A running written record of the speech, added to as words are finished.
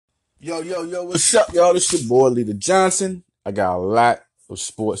Yo, what's up, y'all? This your boy, Leader Johnson. I got a lot of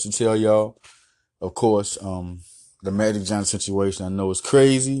sports to tell y'all. Of course, the Magic Johnson situation I know is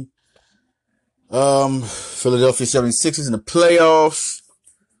crazy. Philadelphia 76ers in the playoffs.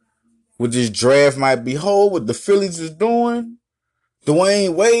 What this draft might be whole, what the Phillies is doing.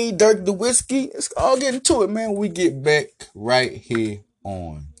 Dwayne Wade, Dirk the Whiskey. Let's all get into it, man. We get back right here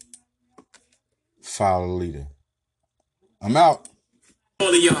on Follow the Leader. I'm out. All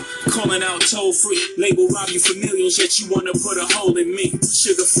of y'all calling out toll free. Label rob you for millions, yet you wanna put a hole in me.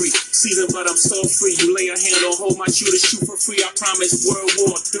 Sugar free, season, but I'm still free. You lay a hand on hold my shooter, shoot for free. I promise World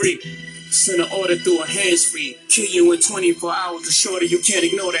War III. Send an order through a hands free. Kill you in 24 hours. The shorter you can't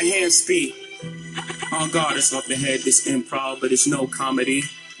ignore the hand speed. On guard, it's off the head. This improv, but it's no comedy.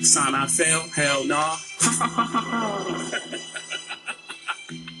 Sign I fail? Hell nah.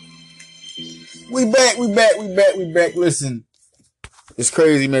 We back. Listen. It's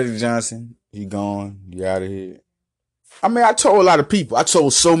crazy, Magic Johnson. He gone. He out of here. I mean, I told a lot of people. I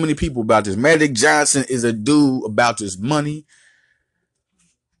told so many people about this. Magic Johnson is a dude about this money.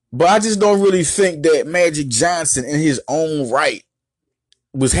 But I just don't really think that Magic Johnson in his own right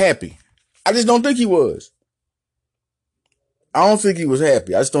was happy. I just don't think he was. I don't think he was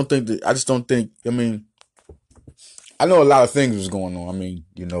happy. I mean, I know a lot of things was going on. I mean,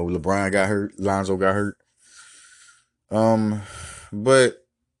 LeBron got hurt. Lonzo got hurt. But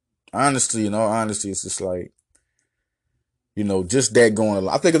honestly, it's just like, just that going on.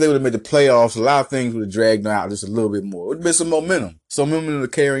 I think if they would have made the playoffs, a lot of things would have dragged out just a little bit more. It would have been some momentum. Some momentum to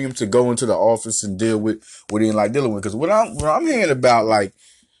carry him to go into the office and deal with what he didn't like dealing with. Because what I'm hearing about, like,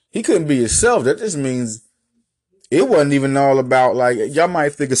 he couldn't be himself. That just means it wasn't even all about, like, y'all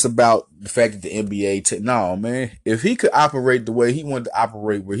might think it's about the fact that the NBA, no, man. If he could operate the way he wanted to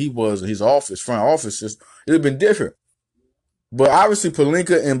operate where he was in his office, front offices, it would have been different. But obviously,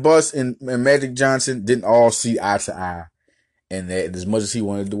 Pelinka and Buss and Magic Johnson didn't all see eye to eye. And that as much as he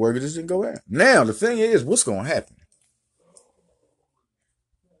wanted to work, it just didn't go out. Now, the thing is, what's going to happen?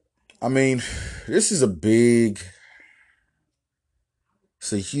 I mean, this is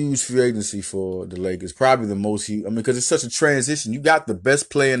it's a huge free agency for the Lakers. Probably the most huge. I mean, because it's such a transition. You got the best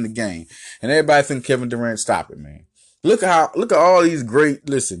player in the game. And everybody think Kevin Durant, stop it, man. Look at all these great,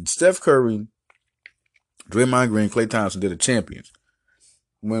 listen, Steph Curry, Draymond Green, Klay Thompson, they're the champions.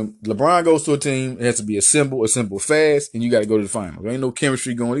 When LeBron goes to a team, it has to be assemble fast, and you got to go to the finals. There ain't no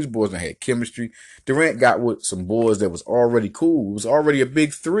chemistry going. These boys don't have chemistry. Durant got with some boys that was already cool. It was already a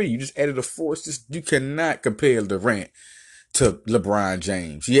big three. You just added a four. You cannot compare Durant to LeBron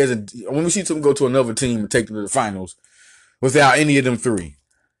James. When we see him go to another team and take them to the finals without any of them three.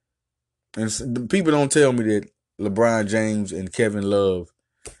 And people don't tell me that LeBron James and Kevin Love,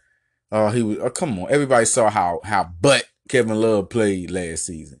 come on. Everybody saw how Kevin Love played last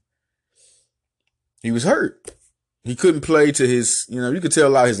season. He was hurt. He couldn't play to his, you could tell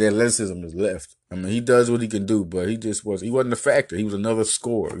a lot of his athleticism is left. I mean, he does what he can do, but he wasn't a factor. He was another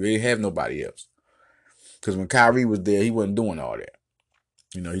scorer. He didn't have nobody else. Because when Kyrie was there, he wasn't doing all that.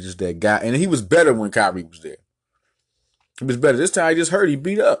 He's just that guy. And he was better when Kyrie was there. He was better. This time he just hurt. He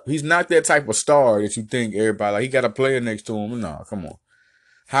beat up. He's not that type of star that you think everybody, like, he got a player next to him. No, come on.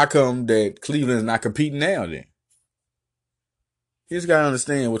 How come that Cleveland's not competing now then? You just got to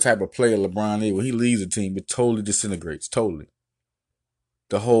understand what type of player LeBron is. When he leaves a team, it totally disintegrates. Totally.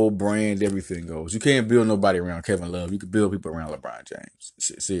 The whole brand, everything goes. You can't build nobody around Kevin Love. You can build people around LeBron James.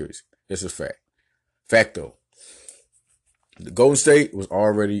 Serious. It's a fact. Facto. The Golden State was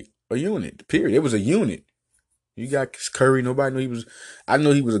already a unit. Period. It was a unit. You got Curry. Nobody knew he was. I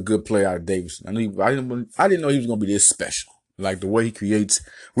know he was a good player out of Davis. I didn't know he was going to be this special. Like the way he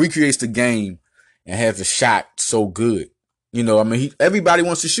recreates the game and has the shot so good. Everybody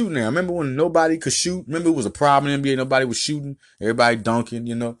wants to shoot now. Remember when nobody could shoot? Remember it was a problem in the NBA. Nobody was shooting. Everybody dunking,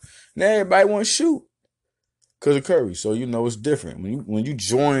 Now everybody wants to shoot because of Curry. So, it's different. When you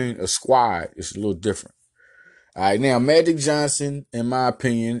join a squad, it's a little different. All right, now Magic Johnson, in my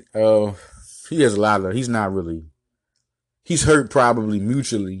opinion, he has he's hurt probably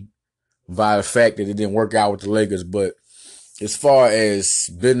mutually by the fact that it didn't work out with the Lakers. But as far as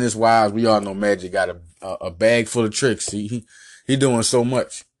business-wise, we all know Magic got a bag full of tricks. He doing so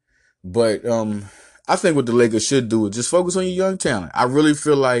much. But I think what the Lakers should do is just focus on your young talent. I really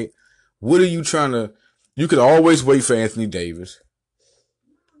feel like, what are you trying to... You could always wait for Anthony Davis.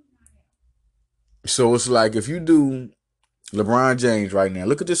 So it's like, if you do LeBron James right now,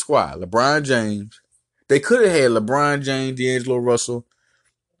 look at this squad. LeBron James. They could have had LeBron James, D'Angelo Russell.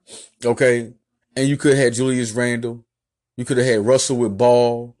 Okay? And you could have had Julius Randle. You could have had Russell with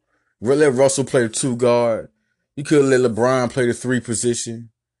Ball. Let Russell play the 2 guard. You could have let LeBron play the 3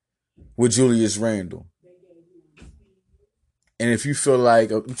 position. with Julius Randle. And if you feel like,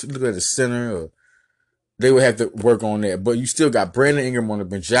 look at the center, or they would have to work on that. But you still got Brandon Ingram on the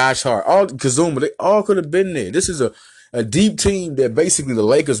bench, Josh Hart, all Kazuma. They all could have been there. This is a deep team that basically the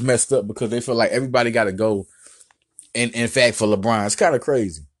Lakers messed up because they feel like everybody got to go. And in fact, for LeBron, it's kind of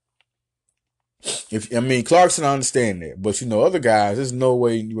crazy. Clarkson, I understand that, but other guys, there's no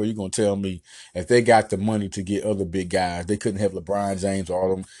way where you're gonna tell me if they got the money to get other big guys, they couldn't have LeBron James or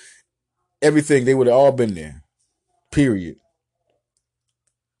all of them. Everything, they would have all been there. Period.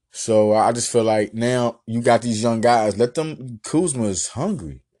 So I just feel like now you got these young guys. Let them. Kuzma is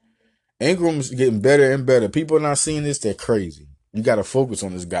hungry. Ingram's getting better and better. People are not seeing this. They're crazy. You got to focus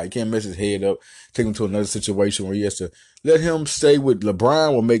on this guy. You can't mess his head up. Take him to another situation where he has to let him stay with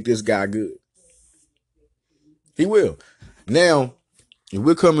LeBron. Will make this guy good. He will. Now, if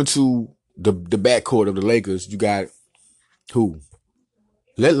we're coming to the backcourt of the Lakers, you got who?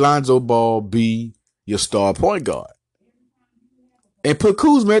 Let Lonzo Ball be your star point guard. And put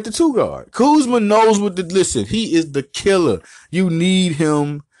Kuzma at the 2 guard. Kuzma knows what to listen. He is the killer. You need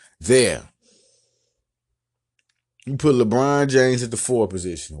him there. You put LeBron James at the 4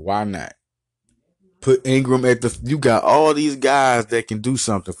 position. Why not? Put Ingram at the. You got all these guys that can do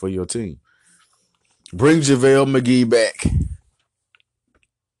something for your team. Bring JaVale McGee back.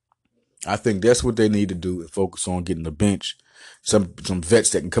 I think that's what they need to do and focus on getting the bench. Some vets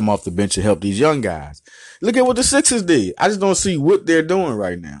that can come off the bench and help these young guys. Look at what the Sixers did. I just don't see what they're doing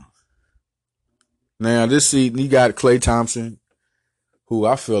right now. Now, this season, you got Klay Thompson, who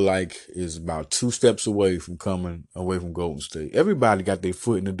I feel like is about 2 steps away from coming away from Golden State. Everybody got their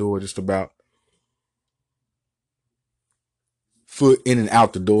foot in the door just about. Foot in and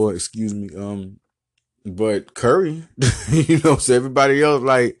out the door, excuse me. But Curry, so everybody else,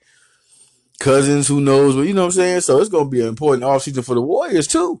 like Cousins, who knows what, what I'm saying? So it's going to be an important offseason for the Warriors,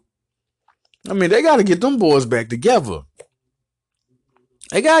 too. They got to get them boys back together.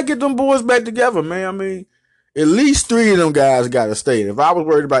 They got to get them boys back together, man. At least 3 of them guys got to stay. If I was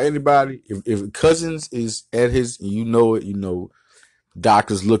worried about anybody, if Cousins is at his,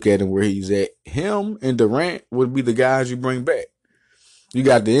 doctors look at him where he's at, him and Durant would be the guys you bring back. You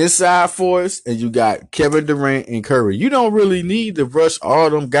got the inside force, and you got Kevin Durant and Curry. You don't really need to rush all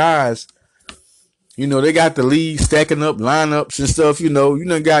them guys. They got the league stacking up lineups and stuff. You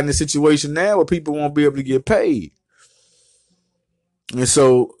done got in a situation now where people won't be able to get paid. And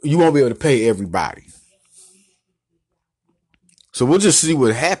so you won't be able to pay everybody. So we'll just see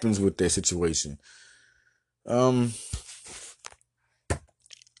what happens with that situation. Dwayne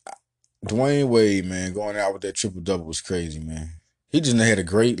Wade, man, going out with that triple-double was crazy, man. He just had a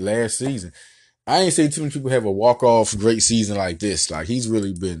great last season. I ain't seen too many people have a walk-off great season like this. Like, he's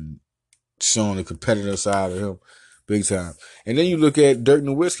really been showing the competitive side of him big time. And then you look at Dirk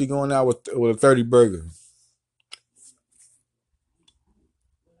Nowitzki going out with a 30-burger.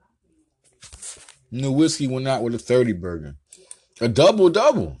 Nowitzki went out with a 30-burger. A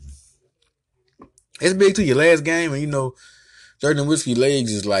double-double. It's big to your last game, and Dirk Nowitzki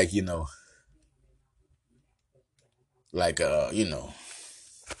legs is like, Dirk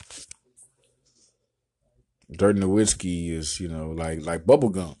Nowitzki is, like bubble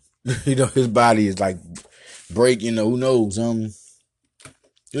gum. His body is like break, who knows?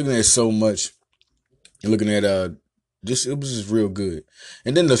 Looking at so much. Looking at just it was just real good.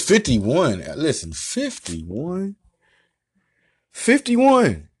 And then the 51. Listen, 51.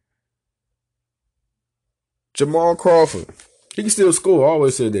 51. Jamal Crawford. He can still score. I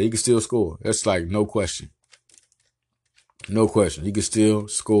always said that. He can still score. That's like no question. No question. He can still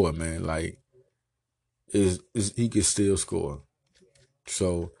score, man. Like, he can still score.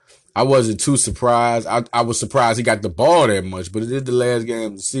 So I wasn't too surprised. I was surprised he got the ball that much, but it is the last game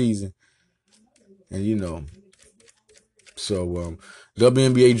of the season. And so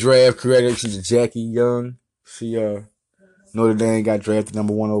WNBA draft credits to Jackie Young. She Notre Dame got drafted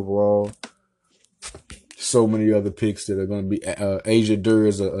number 1 overall. So many other picks that are going to be Asia Durr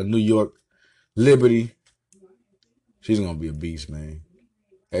is a New York Liberty. She's going to be a beast, man.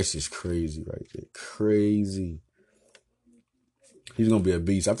 That's just crazy right there. Crazy. He's going to be a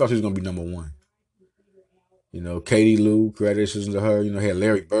beast. I thought she was going to be number 1. Katie Lou, congratulations to her. Had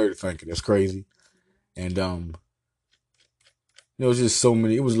Larry Bird thinking. That's crazy. And, it was just so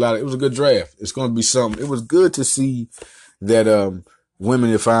many. It was a good draft. It's going to be something. It was good to see that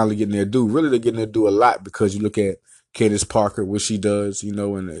women are finally getting their due. Really, they're getting their due a lot because you look at Candace Parker, what she does,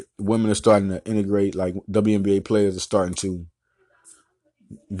 and women are starting to integrate, like WNBA players are starting to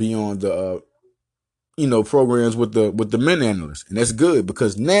be on the, programs with the men analysts. And that's good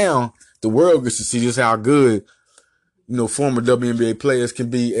because now the world gets to see just how good former WNBA players can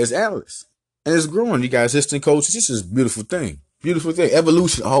be as analysts. And it's growing. You got assistant coaches. This is a beautiful thing. Beautiful thing.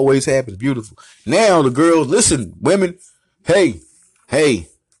 Evolution always happens. Beautiful. Now the girls, listen, women, hey,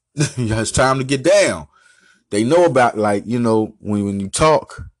 it's time to get down. They know about, like, when you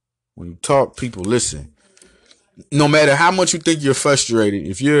talk, people listen. No matter how much you think you're frustrated,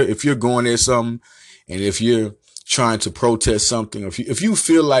 if you're going at something, and if you're trying to protest something, if you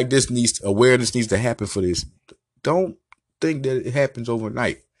feel like awareness needs to happen for this, don't think that it happens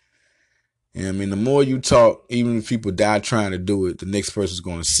overnight. And I mean, the more you talk, even if people die trying to do it, the next person's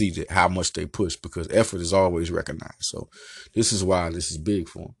going to see how much they push, because effort is always recognized. So this is why this is big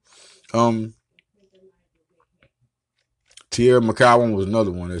for them. Tierra McCowan was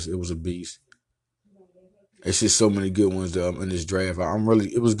another one. It was a beast. It's just so many good ones in this draft.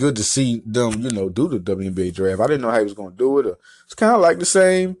 It was good to see them, do the WNBA draft. I didn't know how he was going to do it. It's kind of like the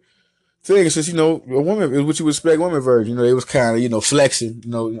same thing. It's just, a woman, what you would expect women version. They was kind of, flexing.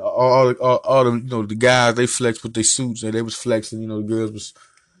 All the, the guys, they flexed with their suits, and they was flexing. The girls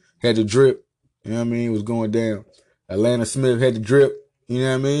had the drip. You know what I mean? It was going down. Atlanta Smith had the drip. You know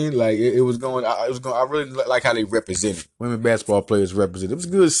what I mean? Like it was going. I really like how they represented. Women basketball players represented. It was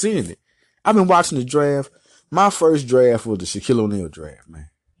good seeing it. I've been watching the draft. My first draft was the Shaquille O'Neal draft, man.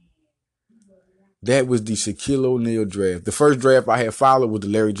 That was the Shaquille O'Neal draft. The first draft I had followed was the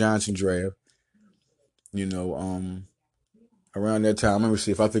Larry Johnson draft. Around that time, I remember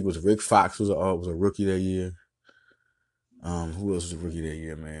if I think it was Rick Fox was a rookie that year. Who else was a rookie that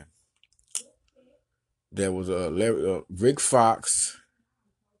year, man? There was Rick Fox.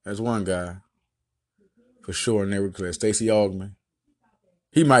 That's one guy for sure in that class. Stacey Augman.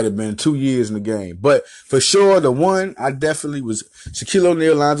 He might have been 2 years in the game. But for sure, the one I definitely was Shaquille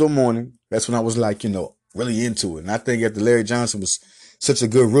O'Neal, Lonzo Mourning. That's when I was like, really into it. And I think after Larry Johnson was such a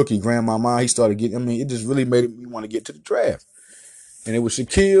good rookie, Grandmama, he started getting, it just really made me want to get to the draft. And it was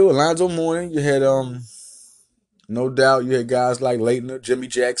Shaquille, Lonzo Mourning. You had, no doubt, you had guys like Leitner, Jimmy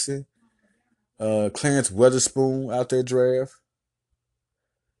Jackson, Clarence Weatherspoon out there draft.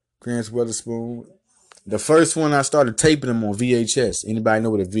 Clarence Weatherspoon. The first one I started taping them on VHS. Anybody know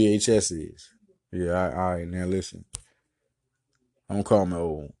what a VHS is? Yeah, all right, now listen. I don't call me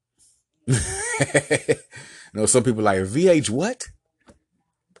old. Some people like VH what?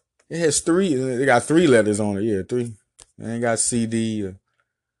 It has they got 3 letters on it. Yeah, 3. They ain't got CD or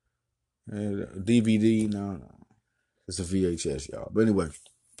DVD. No. It's a VHS, y'all. But anyway,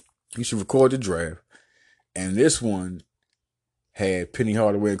 you should record the draft. And this one had Penny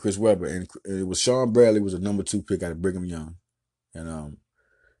Hardaway and Chris Webber, and it was Sean Bradley was a number 2 pick out of Brigham Young, and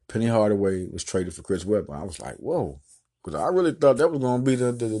Penny Hardaway was traded for Chris Webber. I was like, whoa, because I really thought that was going to be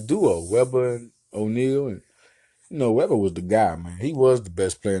the duo, Webber and O'Neal, and Webber was the guy, man. He was the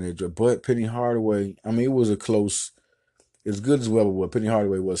best player in that draft, but Penny Hardaway, it was a close. As good as Webber was, Penny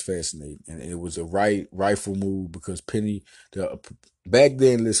Hardaway was fascinating, and it was a rightful move because back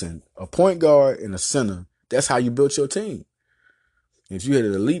then, listen, a point guard and a center, that's how you built your team. If you had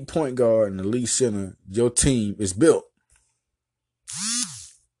an elite point guard and an elite center, your team is built.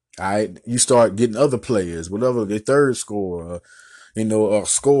 All right, you start getting other players, whatever their third scorer, or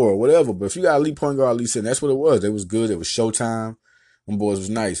scorer, whatever. But if you got elite point guard, elite center, that's what it was. It was good. It was showtime. Them boys was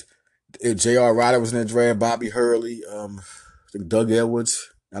nice. J.R. Ryder was in that draft. Bobby Hurley, Doug Edwards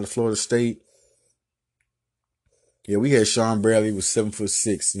out of Florida State. Yeah, we had Sean Bradley. He was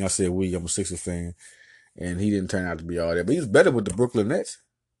 7'6". I said I'm a Sixers fan. And he didn't turn out to be all that. But he was better with the Brooklyn Nets.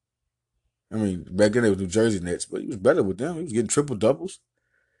 Back then it was New Jersey Nets, but he was better with them. He was getting triple doubles.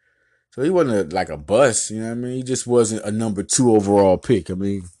 So he wasn't like a bust, He just wasn't a number 2 overall pick.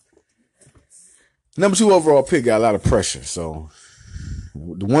 Number 2 overall pick got a lot of pressure. So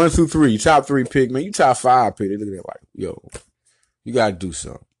the 1 through 3, top 3 pick, man, you top 5 pick. They look at it like, yo, you got to do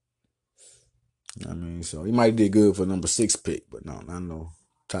something. So he might did good for number 6 pick, but no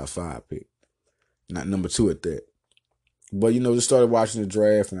top 5 pick. Not number 2 at that. But, just started watching the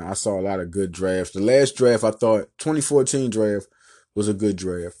draft, and I saw a lot of good drafts. The last draft, I thought, 2014 draft was a good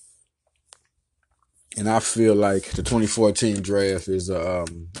draft. And I feel like the 2014 draft is, is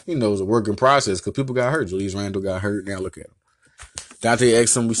a working process because people got hurt. Julius Randle got hurt. Now look at him. Dante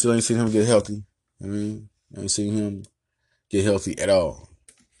Exum, we still ain't seen him get healthy. I ain't seen him get healthy at all.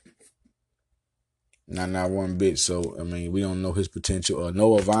 Not one bit. So, we don't know his potential.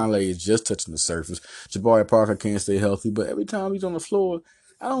 Noah Vonleh is just touching the surface. Jabari Parker can't stay healthy, but every time he's on the floor,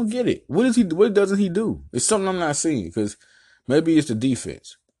 I don't get it. What doesn't he do? It's something I'm not seeing because maybe it's the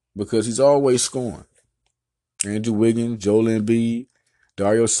defense because he's always scoring. Andrew Wiggins, Joel Embiid,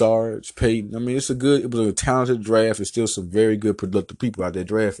 Dario Saric, Peyton. It was a talented draft. There's still some very good productive people out there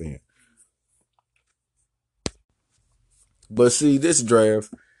drafting him. But see, this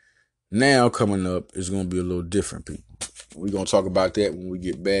draft now coming up is going to be a little different, people. We're going to talk about that when we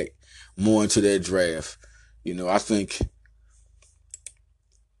get back more into that draft. I think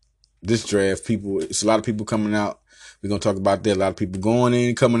this draft, it's a lot of people coming out. We're going to talk about that. A lot of people going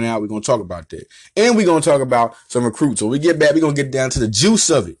in, coming out. We're going to talk about that. And we're going to talk about some recruits. So when we get back, we're going to get down to the juice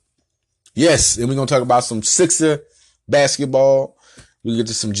of it. Yes, and we're going to talk about some Sixer basketball. We'll get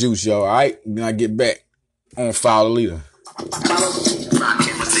to some juice, y'all. All right? When I get back on Follow the Leader.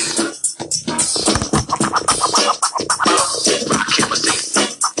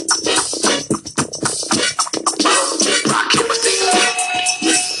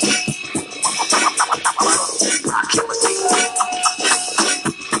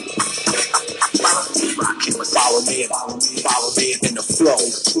 Follow me in the flow,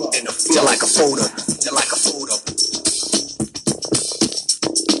 just like a photo,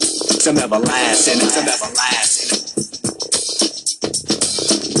 Some everlasting.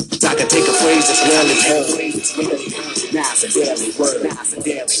 I can take a phrase that's rarely heard. Now it's a daily word.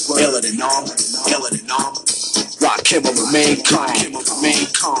 Iller than norm. Rock him or remain calm.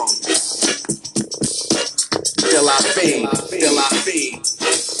 Till I fade.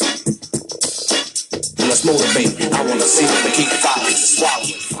 Let's motivate. I wanna see them to keep following,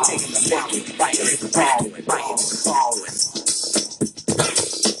 swallowing, taking the mountain, biting it, following.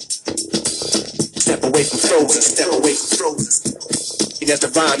 Step away from frozen. And as the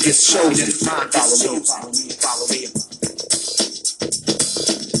vine gets chosen, follow me.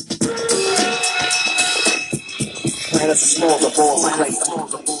 Planet small, the balls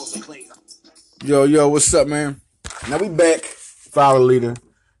are clay. Yo, what's up, man? Now we back. Follow the Leader.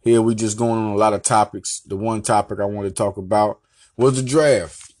 Here we just going on a lot of topics. The one topic I wanted to talk about was the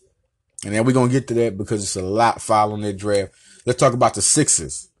draft. And then we're going to get to that because it's a lot following that draft. Let's talk about the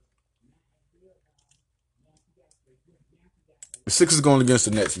Sixers. The Sixers going against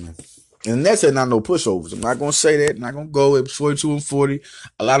the Nets, man. And the Nets had not no pushovers. I'm not going to say that. I'm not going to go at 42-40.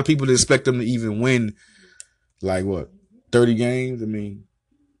 A lot of people didn't expect them to even win, 30 games? I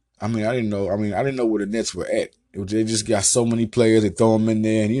didn't know. I didn't know where the Nets were at. They just got so many players. They throw them in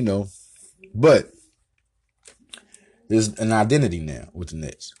there, and But there's an identity now with the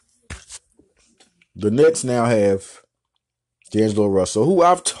Nets. The Nets now have D'Angelo Russell, who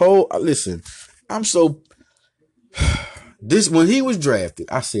I've told. Listen, I'm so. When he was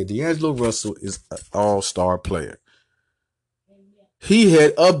drafted, I said D'Angelo Russell is an all-star player. He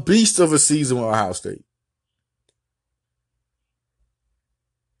had a beast of a season with Ohio State.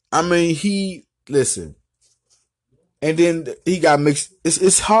 Listen. And then he got mixed.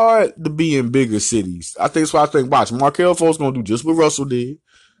 It's hard to be in bigger cities. I think that's why watch, Markelle Fultz going to do just what Russell did.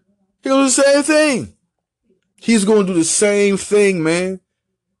 He'll do the same thing. He's going to do the same thing, man.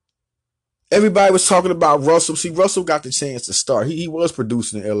 Everybody was talking about Russell. See, Russell got the chance to start. He was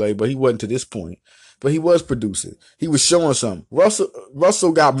producing in LA, but he wasn't to this point. But he was producing. He was showing something.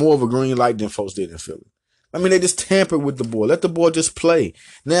 Russell got more of a green light than folks did in Philly. They just tampered with the boy. Let the boy just play.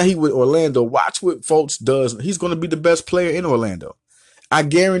 Now he with Orlando. Watch what Fultz does. He's going to be the best player in Orlando. I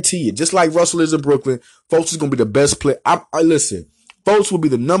guarantee it. Just like Russell is in Brooklyn, Fultz is going to be the best player. Listen, Fultz will be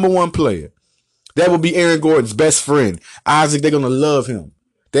the number one player. That will be Aaron Gordon's best friend. Isaac, they're going to love him.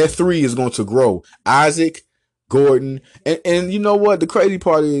 That three is going to grow. Isaac, Gordon. And you know what? The crazy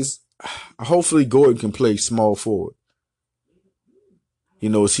part is, hopefully Gordon can play small forward.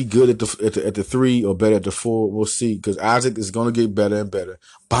 Is he good at the three or better at the four? We'll see. Because Isaac is going to get better and better.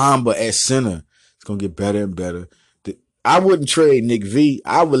 Bamba at center is going to get better and better. I wouldn't trade Nick V.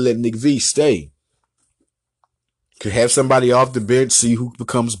 I would let Nick V stay. Could have somebody off the bench, see who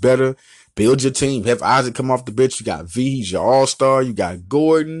becomes better. Build your team. Have Isaac come off the bench. You got V. He's your all-star. You got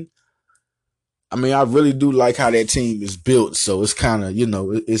Gordon. I really do like how that team is built. So it's kind of,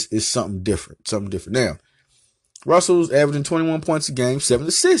 it's something different. Now, Russell's averaging 21 points a game, 7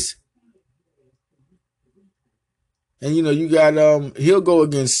 assists. And, you got, he'll go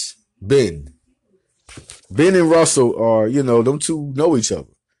against Ben. Ben and Russell are, them two know each other.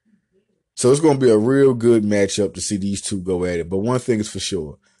 So it's going to be a real good matchup to see these two go at it. But one thing is for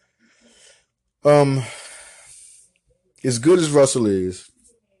sure. As good as Russell is,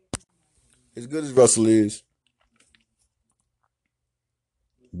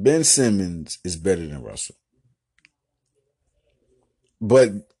 Ben Simmons is better than Russell.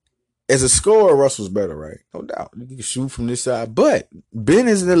 But as a scorer, Russell's better, right? No doubt. You can shoot from this side. But Ben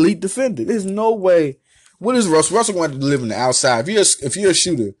is an elite defender. There's no way. What is Russell? Russell going to live on the outside. If you're a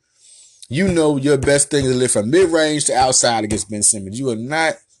shooter, your best thing is to live from mid-range to outside against Ben Simmons. You are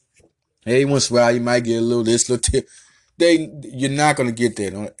not. Hey, once in a while, you might get a little little tip. You're not going to get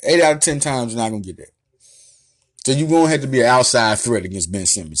that. 8 out of 10 times, you're not going to get that. So you're gonna have to be an outside threat against Ben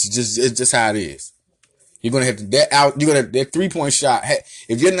Simmons. It's just how it is. You're gonna have to that 3-point shot.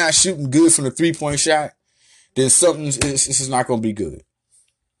 If you're not shooting good from the 3-point shot, then this is not gonna be good.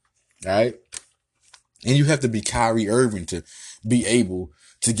 All right, and you have to be Kyrie Irving to be able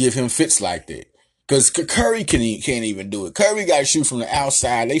to give him fits like that. Because Curry can't even do it. Curry got to shoot from the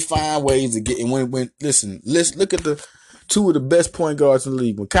outside. They find ways to get. And listen, let's look at the two of the best point guards in the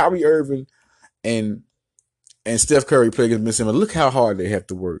league. When Kyrie Irving and Steph Curry play against Ben Simmons, look how hard they have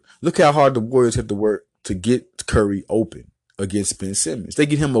to work. Look how hard the Warriors have to work to get Curry open against Ben Simmons. They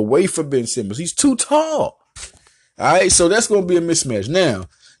get him away from Ben Simmons. He's too tall. All right, so that's going to be a mismatch. Now,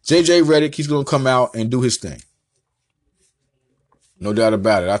 JJ Redick, he's going to come out and do his thing. No doubt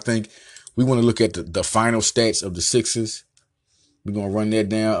about it. I think we want to look at the final stats of the Sixers. We're going to run that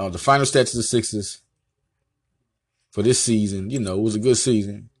down. The final stats of the Sixers for this season, it was a good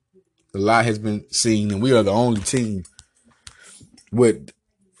season. A lot has been seen, and we are the only team with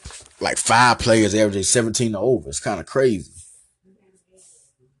like 5 players averaging 17 or over. It's kind of crazy.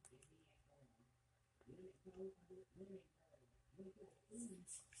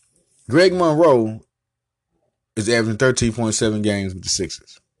 Greg Monroe is averaging 13.7 games with the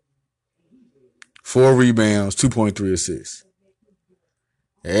Sixers. 4 rebounds, 2.3 assists.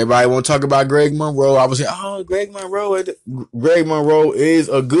 Everybody want to talk about Greg Monroe. I was saying, Greg Monroe. Greg Monroe is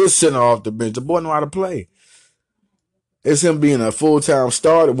a good center off the bench. The boy know how to play. It's him being a full-time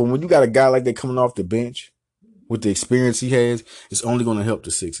starter. But when you got a guy like that coming off the bench with the experience he has, it's only going to help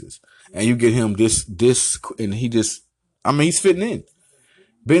the Sixers. And you get him this, and he's fitting in.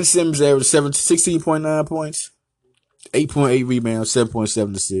 Ben Simmons averaged 16.9 points, 8.8 rebounds,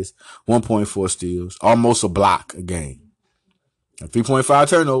 7.7 assists, 1.4 steals, almost a block a game. 3.5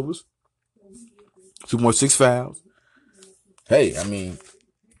 turnovers, 2.6 fouls. Hey,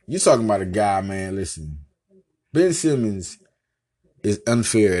 you're talking about a guy, man. Listen, Ben Simmons is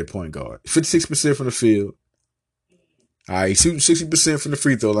unfair at point guard. 56% from the field. All right, he's shooting 60% from the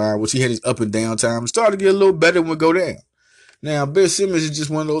free throw line, which he had his up and down time. Started to get a little better when we go down. Now, Ben Simmons is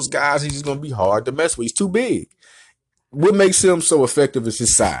just one of those guys. He's just going to be hard to mess with. He's too big. What makes him so effective is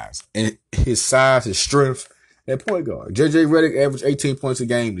his size. And his size, his strength at point guard. JJ Redick averaged 18 points a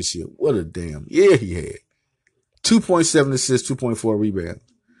game this year. What a damn year he had. 2.7 assists, 2.4 rebounds.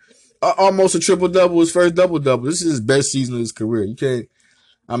 Almost a triple-double, his first double-double. This is his best season of his career. You can't,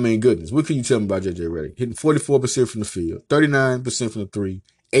 goodness. What can you tell me about JJ Redick? Hitting 44% from the field, 39% from the three,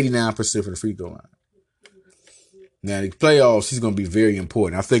 89% from the free throw line. Now, the playoffs, he's going to be very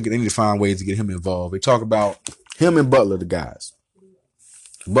important. I think they need to find ways to get him involved. They talk about him and Butler, the guys.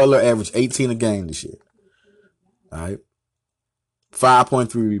 Butler averaged 18 a game this year. All right.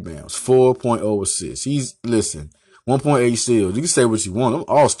 5.3 rebounds, 4.0 assists. 1.8 steals. You can say what you want. Them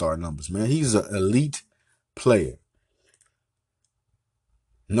all-star numbers, man. He's an elite player.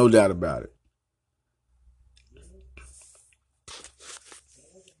 No doubt about it.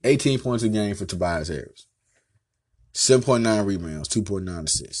 18 points a game for Tobias Harris. 7.9 rebounds, 2.9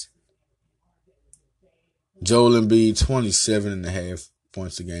 assists. Joel Embiid, 27.5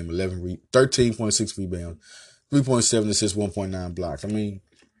 points a game, 13.6 rebounds, 3.7 assists, 1.9 blocks.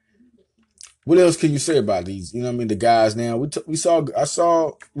 What else can you say about these? The guys now. We saw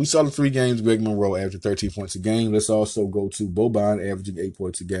the 3 games Greg Monroe averaging 13 points a game. Let's also go to Boban averaging 8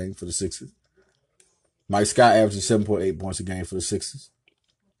 points a game for the Sixers. Mike Scott averaging 7.8 points a game for the Sixers.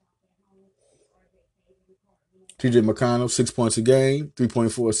 TJ McConnell, 6 points a game,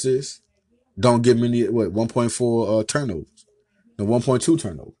 3.4 assists. Don't get many, 1.4 turnovers. No, 1.2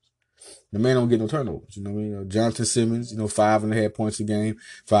 turnovers. The man don't get no turnovers. Jonathan Simmons, 5.5 points a game,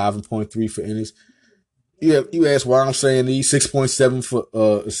 5.3 for Ennis. Yeah, you ask why I'm saying these, 6.7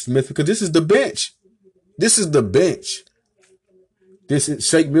 for Smith, because this is the bench. This is the bench. This is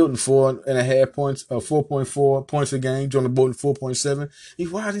Shake Milton, 4.5 points, 4.4 points a game. Jordan Bolton,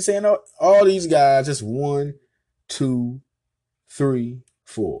 4.7. Why is he saying all these guys? Just 1, 2, 3,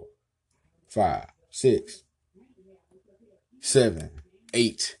 4, 5, 6, 7,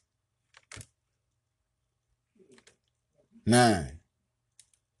 8, 9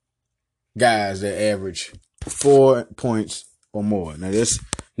 guys that average 4 points or more. Now you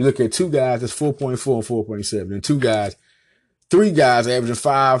look at 2 guys that's 4.4 and 4.7, and 3 guys averaging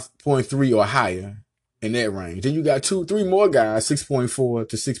 5.3 or higher in that range. Then you got 3 more guys, 6.4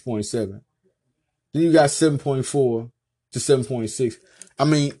 to 6.7. Then you got 7.4 to 7.6.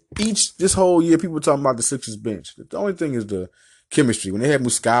 This whole year, people talking about the Sixers bench. The only thing is the chemistry. When they had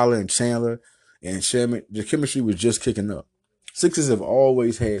Muscala and Chandler and Sherman, the chemistry was just kicking up. Sixers have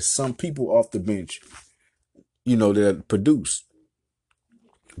always had some people off the bench, that produce.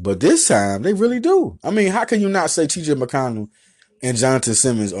 But this time, they really do. I mean, how can you not say TJ McConnell and Jonathan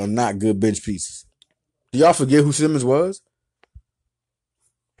Simmons are not good bench pieces? Do y'all forget who Simmons was?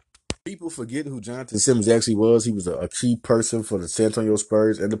 People forget who Jonathan Simmons actually was. He was a key person for the San Antonio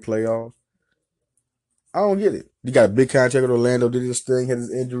Spurs in the playoffs. I don't get it. He got a big contract with Orlando, did his thing, had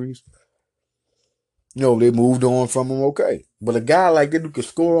his injuries. They moved on from him, okay. But a guy like that who can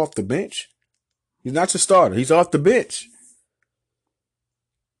score off the bench, he's not your starter. He's off the bench.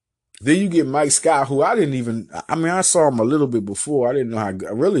 Then you get Mike Scott, who I didn't even. I mean, I saw him a little bit before. I didn't know how.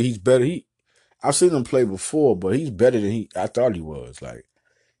 Really, he's better. I've seen him play before, but he's better than I thought he was. Like,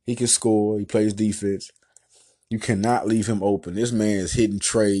 he can score. He plays defense. You cannot leave him open. This man is hitting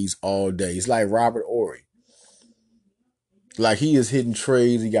trades all day. He's like Robert Ory. Like, he is hitting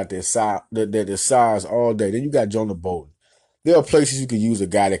trades. He got that size all day. Then you got Jonah Bolden. There are places you can use a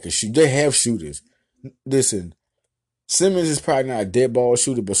guy that can shoot. They have shooters. Listen, Simmons is probably not a dead ball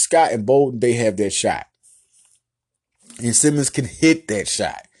shooter, but Scott and Bolden, they have that shot. And Simmons can hit that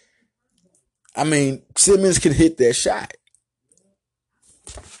shot. I mean, Simmons can hit that shot.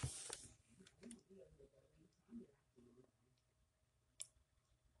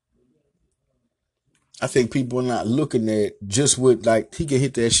 I think people are not looking at just what, like, he can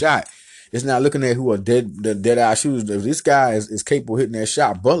hit that shot. It's not looking at who are dead eye shooters. This guy is capable of hitting that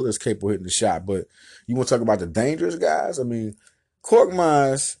shot. Butler's capable of hitting the shot. But you want to talk about the dangerous guys? I mean,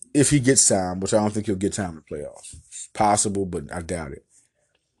 Korkmaz, if he gets time, which I don't think he'll get time in the playoffs. It's possible, but I doubt it.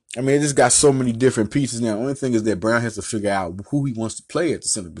 I mean, it just got so many different pieces now. The only thing is that Brown has to figure out who he wants to play at the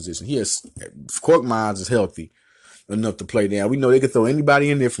center position. Korkmaz is healthy enough to play now. We know they can throw anybody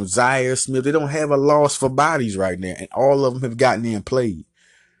in there from Zaire Smith. They don't have a loss for bodies right now, and all of them have gotten in and played.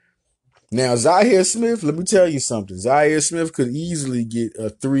 Now, Zaire Smith, let me tell you something. Zaire Smith could easily get a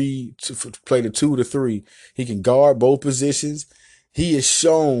 3 to play the 2 to 3. He can guard both positions. He has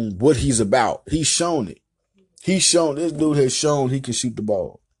shown what he's about. He's shown it. This dude has shown he can shoot the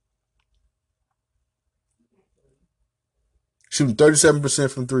ball. Shooting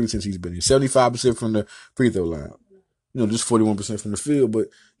 37% from 3 since he's been here. 75% from the free throw line. Just 41% from the field. But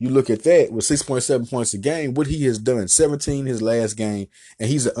you look at that with 6.7 points a game, what he has done, 17 his last game, and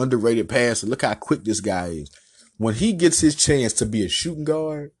he's an underrated passer. Look how quick this guy is. When he gets his chance to be a shooting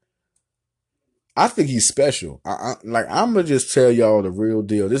guard, I think he's special. I'm going to just tell y'all the real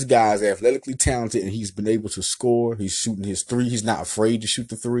deal. This guy's athletically talented, and he's been able to score. He's shooting his 3. He's not afraid to shoot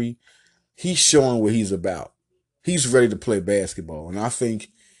the 3. He's showing what he's about. He's ready to play basketball, and I think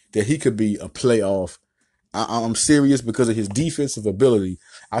that he could be a playoff. I'm serious because of his defensive ability.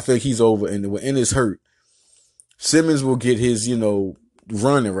 I think he's over, and when Ennis hurt, Simmons will get his,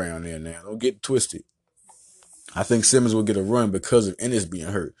 run around there now. Don't get twisted. I think Simmons will get a run because of Ennis being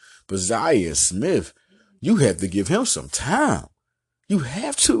hurt. But Zaire Smith, you have to give him some time. You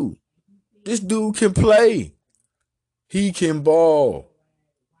have to. This dude can play. He can ball.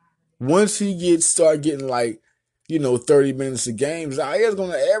 Once he start getting 30 minutes a game, Zaire's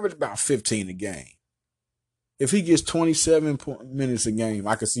going to average about 15 a game. If he gets 27 minutes a game,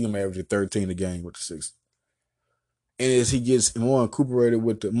 I can see him averaging 13 a game with the Sixers. And as he gets more incorporated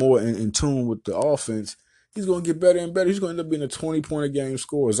more in tune with the offense, he's going to get better and better. He's going to end up being a 20-point a game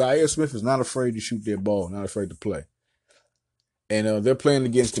scorer. Zaire Smith is not afraid to shoot their ball, not afraid to play. And they're playing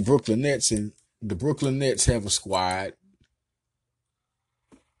against the Brooklyn Nets, and the Brooklyn Nets have a squad.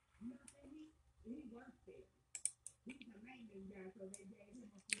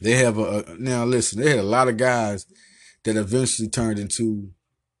 They have now listen, they had a lot of guys that eventually turned into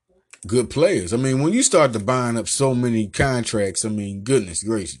good players. I mean, when you start to buying up so many contracts, I mean, goodness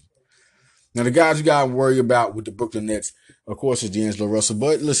gracious. Now, the guys you got to worry about with the Brooklyn Nets, of course, is D'Angelo Russell.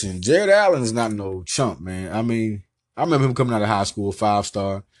 But listen, Jared Allen is not no chump, man. I mean, I remember him coming out of high school,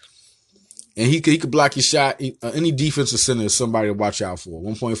 5-star. And he could block your shot. Any defensive center is somebody to watch out for.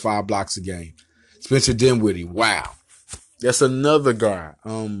 1.5 blocks a game. Spencer Dinwiddie, wow. That's another guy.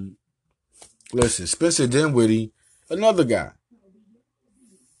 Listen, Spencer Dinwiddie, another guy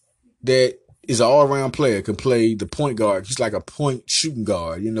that is an all-around player, can play the point guard. He's like a point shooting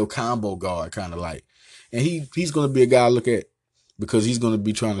guard, combo guard kind of like. And he's going to be a guy to look at because he's going to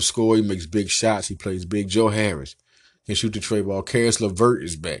be trying to score. He makes big shots. He plays big. Joe Harris can shoot the tray ball. Karis LeVert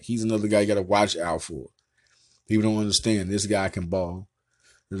is back. He's another guy you got to watch out for. People don't understand this guy can ball.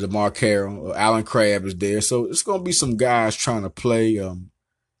 DeMar Carroll, Alan Crabb is there. So it's going to be some guys trying to play, and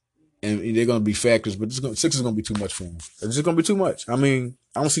they're going to be factors, but Sixers is going to be too much for them. It's just going to be too much. I mean,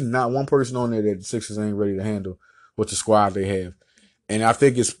 I don't see not one person on there that the Sixers ain't ready to handle with the squad they have. And I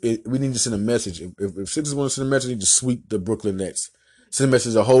think we need to send a message. If Sixers want to send a message, they need to sweep the Brooklyn Nets. Send a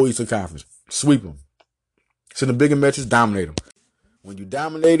message to the whole Eastern Conference. Sweep them. Send a bigger message, dominate them. When you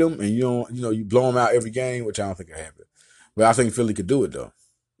dominate them and you don't, you blow them out every game, which I don't think will happen. But I think Philly could do it though.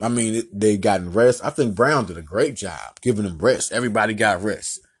 I mean, they gotten rest. I think Brown did a great job giving them rest. Everybody got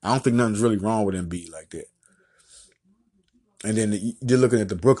rest. I don't think nothing's really wrong with Embiid like that. And then they're looking at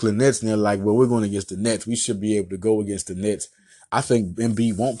the Brooklyn Nets and they're like, well, we're going against the Nets. We should be able to go against the Nets. I think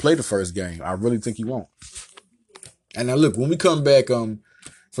Embiid won't play the first game. I really think he won't. And now look, when we come back from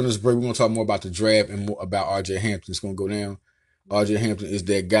this break, we're going to talk more about the draft and more about RJ Hampton. It's going to go down. RJ Hampton is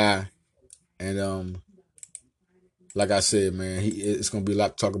that guy. And like I said, man, it's going to be a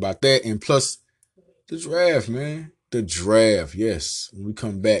lot to talk about that. And plus the draft, man. The draft, yes. When we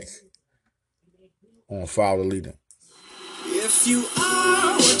come back on Follow the Leader. If you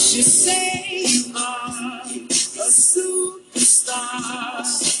are what you say you are, a superstar,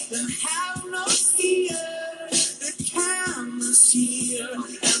 then have no fear. The camera's here,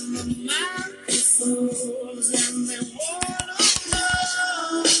 and the microphones, and they wanna know.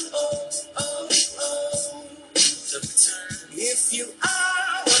 If you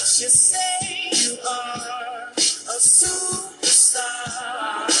are what you say you are, a superstar,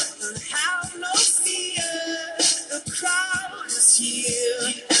 then have no fear. The crowd is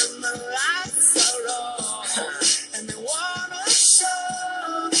here, and the lights are on, and they wanna show.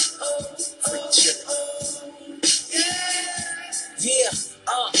 Yeah.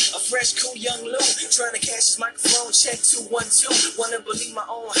 A fresh, cool young Lou, trying to cash his microphone check 212. Wanna believe my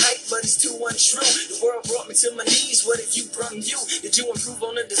own hype, but it's too untrue. The world brought me to my knees. What if you brung you? Did you improve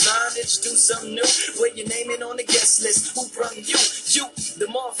on the design? Did you do something new? Where your name in on the guest list? Who brung you? You, the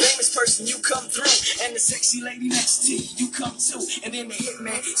more famous person, you come through, and the sexy lady next to you come too, and then the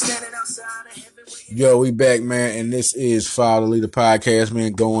hitman standing outside of heaven. Yo, we back, man, and this is Follow the Leader podcast,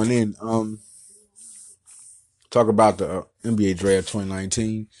 man. Going in, talk about the NBA draft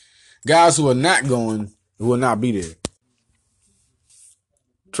 2019. Guys who are not going, who will not be there.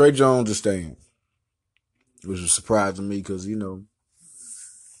 Trey Jones is staying, which was a surprise to me because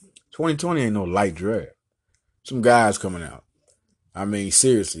 2020 ain't no light draft. Some guys coming out. I mean,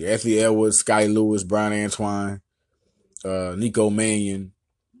 seriously, Anthony Edwards, Sky Lewis, Brian Antoine, Nico Mannion,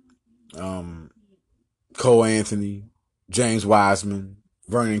 Cole Anthony, James Wiseman,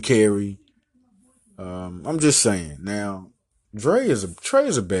 Vernon Carey. I'm just saying. Now, Trey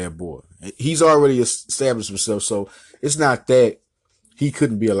is a bad boy. He's already established himself, so it's not that he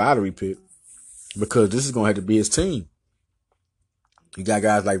couldn't be a lottery pick because this is gonna have to be his team. You got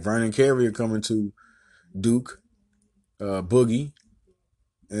guys like Vernon Carey coming to Duke, Boogie,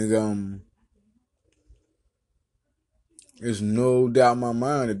 and there's no doubt in my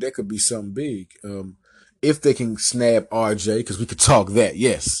mind that could be something big. If they can snap RJ, because we could talk that,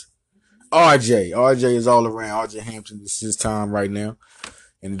 yes. RJ is all around. RJ Hampton, this is his time right now,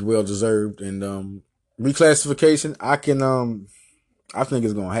 and it's well deserved. And reclassification, I think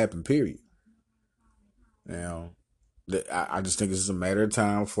it's gonna happen. Period. Now, I just think it's just a matter of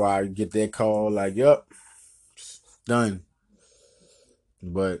time before I get that call. Like, yup, done.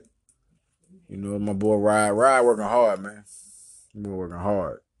 But my boy Rod working hard, man. My boy working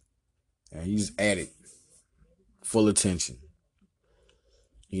hard, and he's at it, full attention.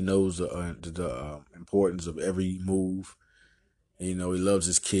 He knows the importance of every move. And, he loves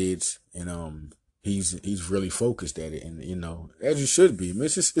his kids, and he's really focused at it, and as you should be. I mean,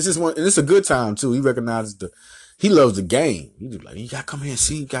 it's just one, and it's a good time too. He recognizes he loves the game. He's like, you gotta come here and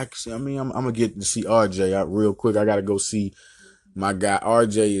see. I mean, I'm gonna get to see RJ out real quick. I gotta go see my guy.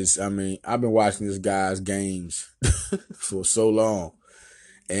 RJ is. I mean, I've been watching this guy's games for so long,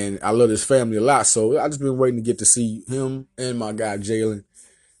 and I love his family a lot. So I just been waiting to get to see him and my guy Jalen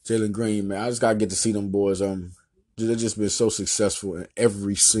Green, man. I just gotta get to see them boys. They've just been so successful in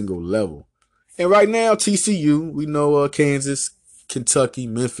every single level. And right now, TCU, we know Kansas, Kentucky,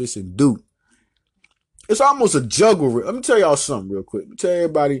 Memphis, and Duke. It's almost a juggle. Let me tell y'all something real quick. Let me tell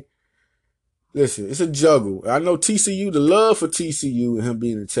everybody, listen, it's a juggle. I know TCU, the love for TCU and him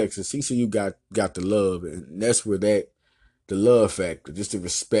being in Texas, TCU got the love, and that's where the love factor, just the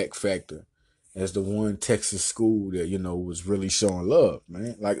respect factor, as the one Texas school that, was really showing love,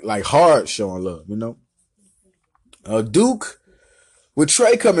 man. Like hard showing love, Duke, with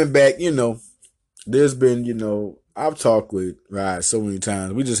Trey coming back, there's been, I've talked with Rod so many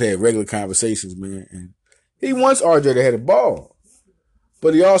times. We just had regular conversations, man. And he wants RJ to have the ball.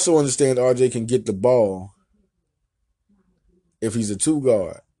 But he also understands RJ can get the ball if he's a two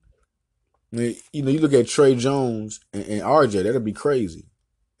guard. I mean, you look at Trey Jones and RJ, that'd be crazy.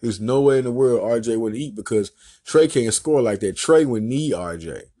 There's no way in the world RJ would eat because Trey can't score like that. Trey would need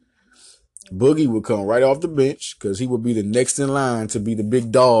RJ. Boogie would come right off the bench because he would be the next in line to be the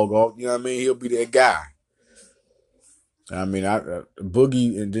big dog. You know what I mean? He'll be that guy. I mean,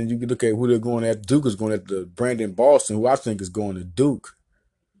 Boogie, and then you can look at who they're going at. Duke is going at the Brandon Boston, who I think is going to Duke.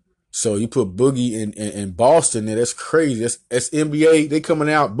 So you put Boogie in Boston there. That's crazy. That's NBA. They coming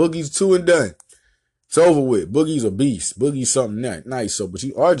out. Boogie's 2 and done. It's over with. Boogie's a beast. Boogie's something nice. So, but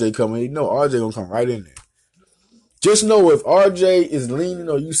you RJ coming, you know RJ gonna come right in there. Just know if RJ is leaning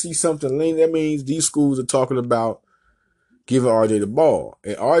or you see something leaning, that means these schools are talking about giving RJ the ball.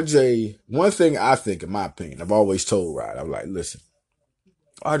 And RJ, one thing I think, in my opinion, I've always told Rod, I'm like, listen,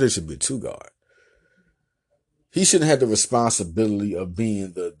 RJ should be a 2 guard. He shouldn't have the responsibility of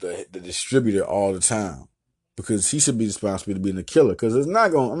being the distributor all the time, because he should be responsible to being the killer. Because it's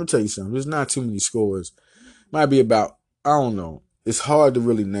not going. I'm gonna tell you something. There's not too many scores. Might be about, I don't know. It's hard to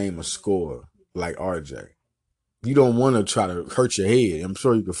really name a scorer like RJ. You don't want to try to hurt your head. I'm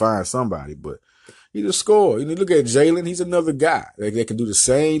sure you can find somebody, but he's a scorer. You look at Jalen. He's another guy. They can do the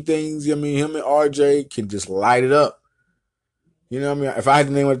same things. I mean, him and RJ can just light it up. You know what I mean? If I had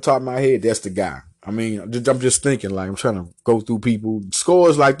to name at the top of my head, that's the guy. I mean, I'm just thinking, like, I'm trying to go through people.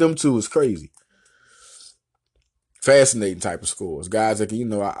 Scores like them two is crazy. Fascinating type of scores. Guys like,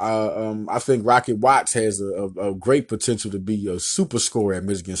 I think Rocket Watts has a great potential to be a super scorer at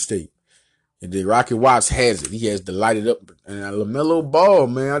Michigan State. And then Rocket Watts has it. He has to light it up. And LaMelo Ball,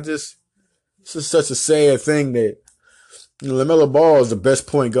 man, this is such a sad thing that LaMelo Ball is the best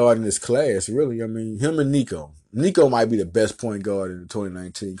point guard in this class, really. I mean, him and Nico. Nico might be the best point guard in the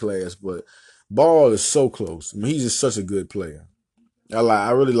 2019 class, but Ball is so close. I mean, he's just such a good player.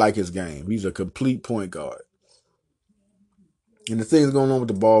 I really like his game. He's a complete point guard. And the things going on with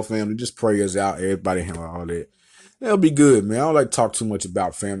the Ball family, just prayers out. Everybody handle all that. That'll be good, man. I don't like to talk too much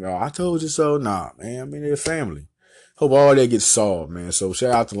about family. Oh, I told you so. Nah, man. I mean, they're family. Hope all that gets solved, man. So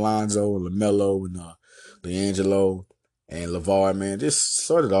shout out to Lonzo and LaMelo and LiAngelo and LeVar, man. Just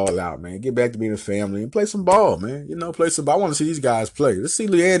sort it all out, man. Get back to being a family and play some ball, man. Play some ball. I want to see these guys play. Let's see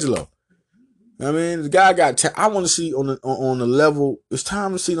LiAngelo. I mean, the guy I want to see on the level. It's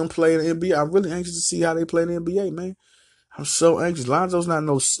time to see them play in the NBA. I'm really anxious to see how they play in the NBA, man. I'm so anxious. Lonzo's not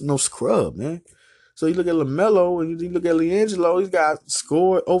no scrub, man. So you look at LaMelo and you look at LiAngelo. These guys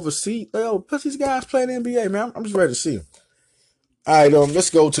scored overseas. Plus these guys play in the NBA, man. I'm just ready to see them. All right, let's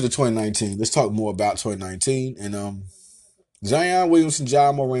go to the 2019. Let's talk more about 2019. And Zion Williamson,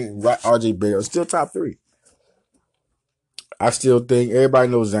 Ja Morant, RJ Barrett are still top 3. I still think everybody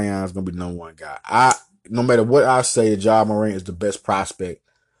knows Zion's gonna be the number 1 guy. No matter what I say, Ja Morant is the best prospect.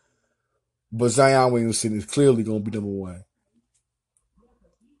 But Zion Williamson is clearly gonna be number 1.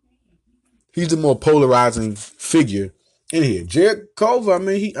 He's the more polarizing figure in here. Jared Culver, I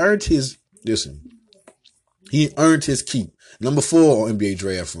mean, he earned his keep. Number 4 on NBA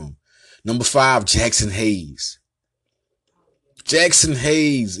Draft Room. Number 5, Jackson Hayes.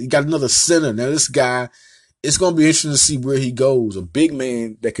 He got another center. Now this guy, it's going to be interesting to see where he goes. A big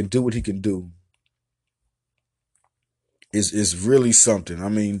man that can do what he can do is really something. I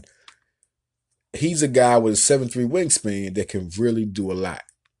mean, he's a guy with a 7'3" wingspan that can really do a lot.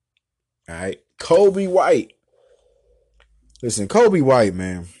 All right. Kobe White. Listen, Kobe White,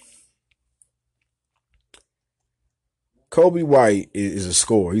 man. Kobe White is a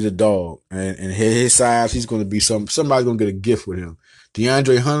scorer. He's a dog. And his size, he's going to be somebody's going to get a gift with him.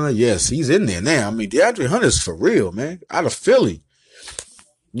 DeAndre Hunter, yes, he's in there now. I mean, DeAndre Hunter's for real, man. Out of Philly.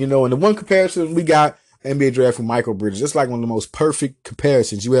 And the one comparison we got, NBA draft from Michael Bridges. It's like one of the most perfect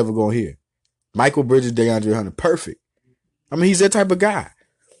comparisons you ever going to hear. Michael Bridges, DeAndre Hunter. Perfect. I mean, he's that type of guy.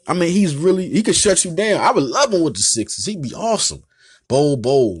 I mean, he could shut you down. I would love him with the Sixers. He'd be awesome. Bol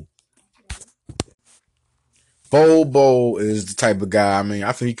is the type of guy, I mean,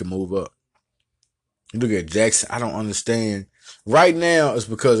 I think he can move up. You look at Jackson, I don't understand. Right now, it's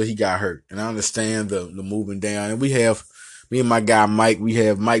because he got hurt. And I understand the moving down. And we have, me and my guy Mike, we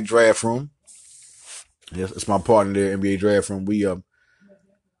have Mike Draft Room. Yes, it's my partner there, NBA Draft Room.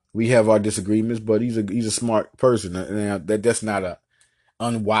 We have our disagreements, but he's a smart person. And that's not a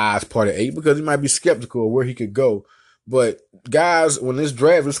unwise part of 8, because he might be skeptical of where he could go. But guys, when this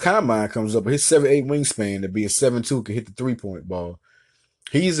combine comes up, his 7'8" wingspan to be a 7'2" can hit the 3-point ball.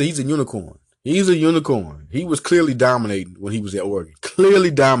 He's a unicorn. He's a unicorn. He was clearly dominating when he was at Oregon.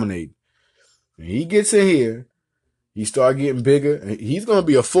 Clearly dominating. When he gets in here, he started getting bigger, and he's going to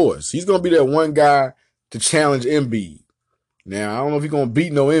be a force. He's going to be that one guy to challenge Embiid. Now, I don't know if he's going to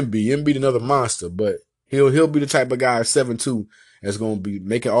beat no Embiid. Embiid another monster, but he'll be the type of guy at 7'2" that's going to be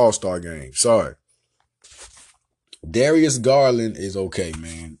making all-star games. Sorry. Darius Garland is okay,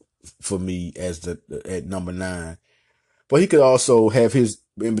 man, for me at number 9. But he could also have his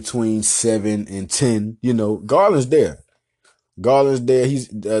in between 7 and 10. Garland's there. He's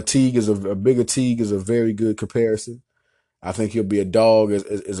Teague is a bigger Teague is a very good comparison. I think he'll be a dog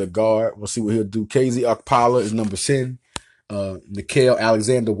as a guard. We'll see what he'll do. KZ Okpala is number 10. Nickeil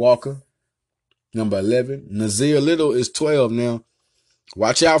Alexander-Walker, number 11. Nazir Little is 12 now.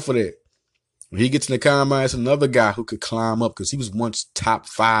 Watch out for that. When he gets in the combine, it's another guy who could climb up because he was once top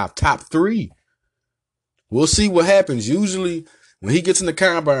 5, top 3. We'll see what happens. Usually, when he gets in the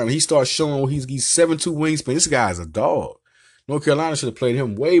combine, he starts showing he's 7'2" wingspan. This guy's a dog. North Carolina should have played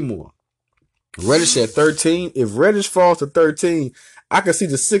him way more. Reddish at 13. If Reddish falls to 13, I can see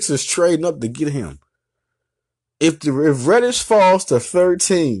the Sixers trading up to get him. If Reddish falls to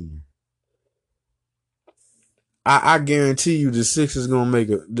 13, I guarantee you the Sixers gonna make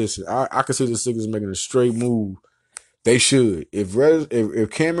a listen. I can see the Sixers making a straight move. They should. If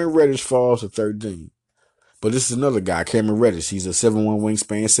Cameron Reddish falls to 13, but this is another guy, Cameron Reddish. He's a 7'1"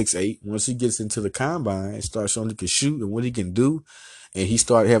 wingspan, 6'8". Once he gets into the combine and starts showing he can shoot and what he can do, and he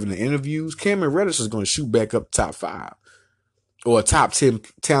started having the interviews, Cameron Reddish is going to shoot back up top 5 or a top 10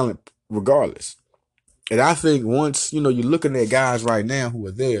 talent regardless. And I think once, you're looking at guys right now who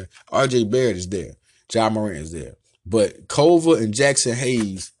are there, RJ Barrett is there, John Morant is there. But Culver and Jackson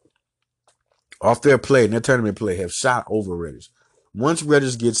Hayes, off their play and their tournament play, have shot over Reddish. Once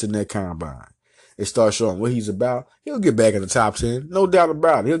Reddish gets in that combine, it starts showing what he's about, he'll get back in the top 10. No doubt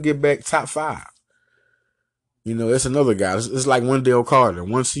about it. He'll get back top 5. It's another guy. It's like Wendell Carter.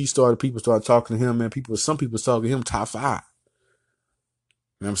 Once he started, people started talking to him, man. Some people talking to him top 5. You know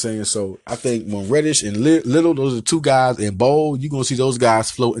what I'm saying? So I think when Reddish and Little, those are 2 guys, and Bowl, you're going to see those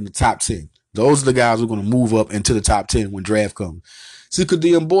guys float in the top 10. Those are the guys who are going to move up into the top 10 when draft comes. Sika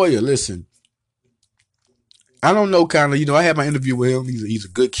Boyer, listen, I don't know, kind of, I had my interview with him. He's a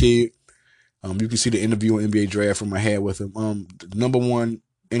good kid. You can see the interview on NBA Draft from I had with him. The number 1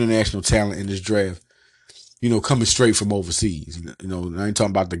 international talent in this draft. Coming straight from overseas. I ain't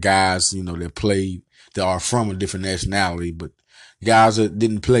talking about the guys, that are from a different nationality, but guys that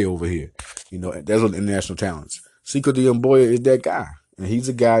didn't play over here. That's what international talents. Sika Boyer is that guy. And he's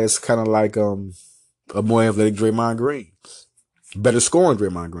a guy that's kind of like a more athletic Draymond Green. Better scoring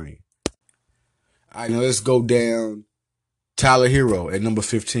Draymond Green. All right, now let's go down. Tyler Hero at number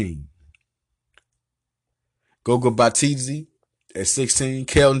 15. Gogo Batidze at 16.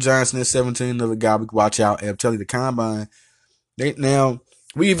 Keldon Johnson at 17. Another guy we can watch out. I'm telling you, the combine. Now,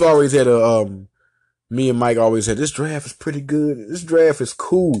 we've always had me and Mike always said, this draft is pretty good. This draft is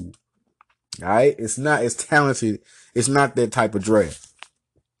cool. All right? It's not as talented. It's not that type of draft.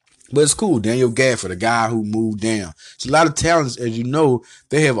 But it's cool. Daniel Gafford, the guy who moved down. It's a lot of talents, as you know,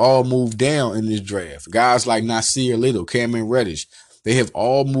 they have all moved down in this draft. Guys like Nasir Little, Cameron Reddish, they have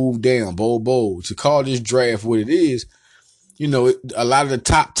all moved down. Bo. To call this draft what it is, a lot of the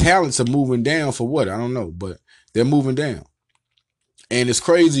top talents are moving down for what? I don't know, but they're moving down. And it's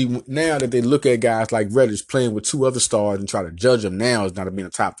crazy now that they look at guys like Reddish playing with 2 other stars and try to judge them now as not being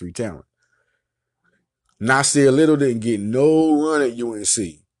a top 3 talent. Nasir Little didn't get no run at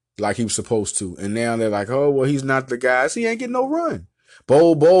UNC like he was supposed to. And now they're like, oh, well, he's not the guy. So he ain't getting no run.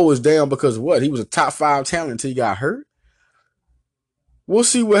 Bo is down because of what? He was a top 5 talent until he got hurt. We'll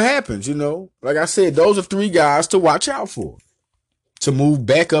see what happens, Like I said, those are 3 guys to watch out for. To move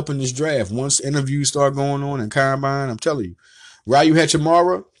back up in this draft. Once interviews start going on in combine, I'm telling you. Ryu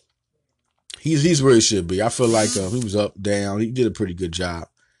Hachimura, he's where he should be. I feel like he was up, down. He did a pretty good job.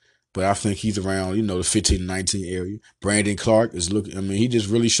 But I think he's around, the 15, 19 area. Brandon Clark is looking, he just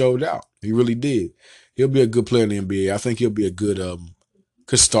really showed out. He really did. He'll be a good player in the NBA. I think he'll be a good,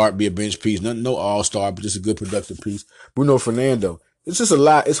 could start, be a bench piece. No all-star, but just a good productive piece. Bruno Fernando. It's just a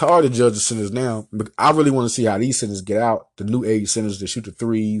lot. It's hard to judge the centers now. But I really want to see how these centers get out. The new age centers that shoot the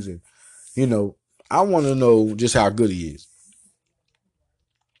threes. And, I want to know just how good he is.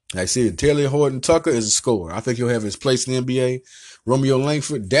 Like I said, Taylor Horton Tucker is a scorer. I think he'll have his place in the NBA. Romeo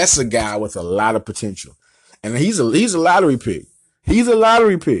Langford, that's a guy with a lot of potential. And he's a lottery pick. He's a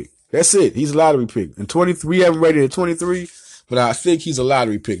lottery pick. That's it. He's a lottery pick. And 23, we haven't rated at 23, but I think he's a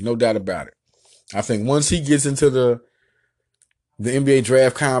lottery pick. No doubt about it. I think once he gets into the NBA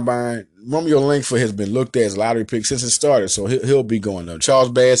draft combine, Romeo Langford has been looked at as a lottery pick since it started. So he'll be going up.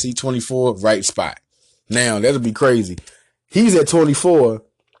 Charles Bassey, 24, right spot. Now, that'll be crazy. He's at 24.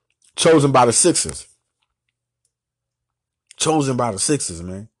 Chosen by the Sixers. Chosen by the Sixers,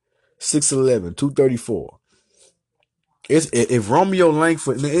 man. 6'11", 234. If Romeo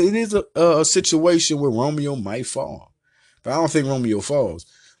Langford, it is a situation where Romeo might fall. But I don't think Romeo falls.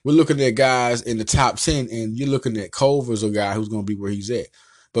 We're looking at guys in the top 10, and you're looking at Culver's a guy who's going to be where he's at.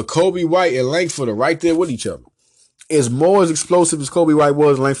 But Kobe White and Langford are right there with each other. As more as explosive as Kobe White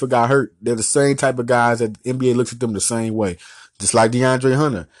was, Langford got hurt. They're the same type of guys that the NBA looks at them the same way. Just like DeAndre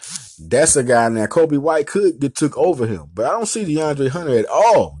Hunter. That's a guy now. Kobe White could get took over him, but I don't see DeAndre Hunter at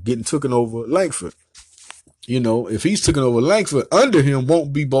all getting taken over Langford. If he's taken over Langford, under him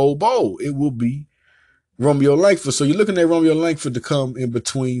won't be Bol. It will be Romeo Langford. So you're looking at Romeo Langford to come in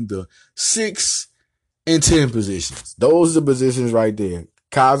between the 6 and 10 positions. Those are the positions right there.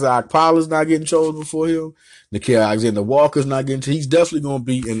 Kazak Paula's not getting chosen before him. Nickeil Alexander-Walker's not getting. He's definitely going to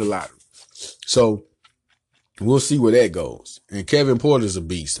be in the lottery. So we'll see where that goes. And Kevin Porter's a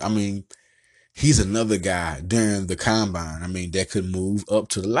beast. I mean, he's another guy during the combine. I mean, that could move up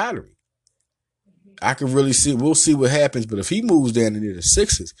to the lottery. I can really see. We'll see what happens. But if he moves down into the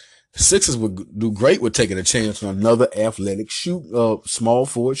Sixers would do great with taking a chance on another athletic small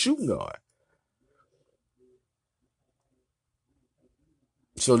forward shooting guard.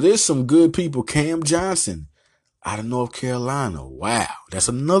 So there's some good people. Cam Johnson out of North Carolina. Wow. That's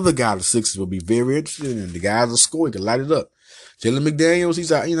another guy the Sixers will be very interested in. The guy's a scorer. He can light it up. Jalen McDaniels,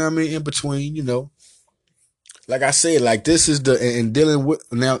 he's out, in between, Like I said, like this is the Dylan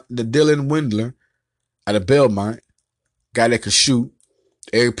Windler out of Belmont, guy that can shoot.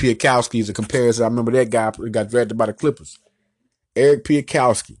 Eric Piakowski is a comparison. I remember that guy got drafted by the Clippers. Eric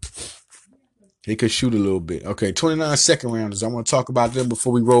Piakowski. He could shoot a little bit. Okay, 29 second rounders. I want to talk about them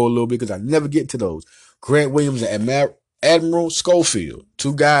before we roll a little bit because I never get to those. Grant Williams and Admiral Schofield.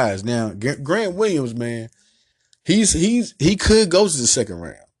 2 guys. Now, Grant Williams, man, he could go to the second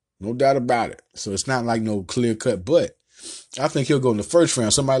round. No doubt about it. So it's not like no clear cut, but I think he'll go in the first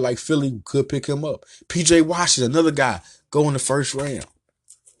round. Somebody like Philly could pick him up. PJ Washington, another guy, go in the first round.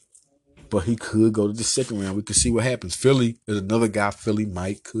 But he could go to the second round. We can see what happens. Philly is another guy Philly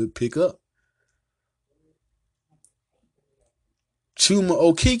could pick up. Chuma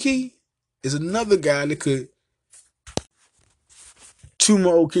Okeke is another guy that could.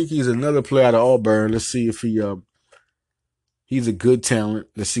 Chuma Okeke is another player out of Auburn. Let's see if he's a good talent.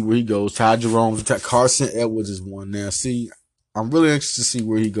 Let's see where he goes. Ty Jerome's Carson Edwards is one. Now, see, I'm really interested to see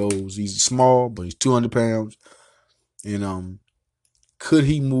where he goes. He's small, but he's 200 pounds. And could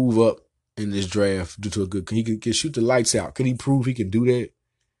he move up in this draft due to he can shoot the lights out? Could he prove he can do that?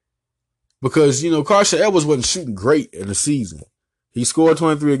 Because, Carson Edwards wasn't shooting great in the season. He scored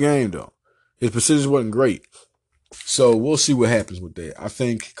 23 a game, though. His percentage wasn't great. So we'll see what happens with that. I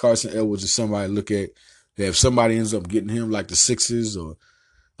think Carson Edwards is somebody to look at. That if somebody ends up getting him, like the Sixers or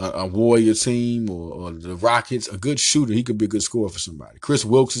a Warrior team or the Rockets, a good shooter, he could be a good scorer for somebody. Chris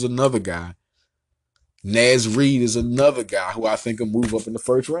Wilkes is another guy. Naz Reid is another guy who I think will move up in the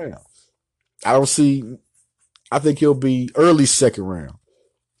first round. I think he'll be early second round.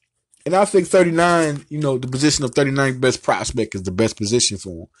 And I think 39, the position of 39th best prospect is the best position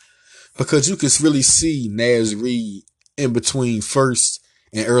for him. Because you can really see Naz Reid in between first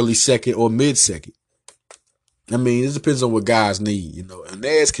and early second or mid second. I mean, it depends on what guys need, And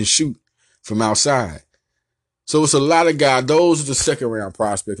Naz can shoot from outside. So it's a lot of guys. Those are the second round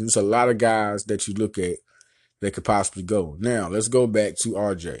prospects. And it's a lot of guys that you look at that could possibly go. Now, let's go back to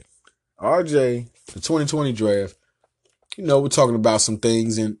RJ. RJ, the 2020 draft, we're talking about some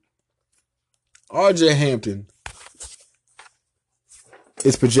things. And RJ Hampton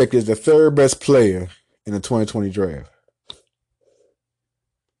is projected as the 3rd best player in the 2020 draft.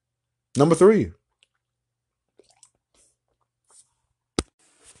 Number 3.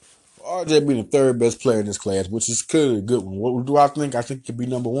 RJ being the 3rd best player in this class, which is clearly a good one. What do I think? I think it could be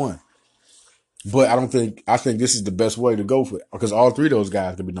number 1. But I think this is the best way to go for it because all 3 of those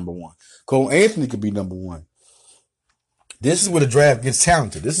guys could be number 1. Cole Anthony could be number 1. This is where the draft gets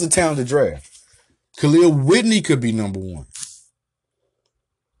talented. This is a talented draft. Khalil Whitney could be number 1.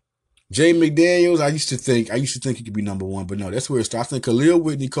 Jay McDaniels, I used to think he could be number 1, but no, that's where it starts. I think Khalil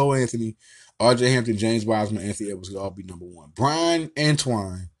Whitney, Cole Anthony, RJ Hampton, James Wiseman, Anthony Edwards could all be number 1. Brian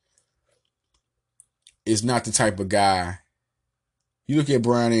Antoine is not the type of guy. You look at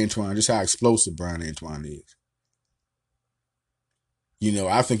Brian Antoine, just how explosive Brian Antoine is.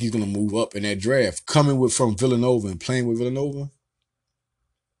 I think he's going to move up in that draft. Coming from Villanova and playing with Villanova,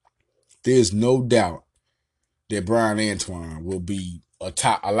 there's no doubt that Brian Antoine will be a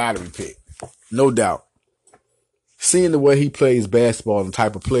lottery pick. No doubt. Seeing the way he plays basketball and the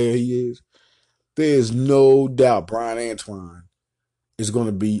type of player he is, there's no doubt Brian Antoine is going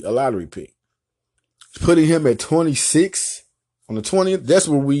to be a lottery pick. Putting him at 26 on the 20th, that's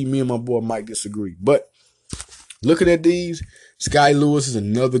where me and my boy might disagree. But looking at these, Sky Lewis is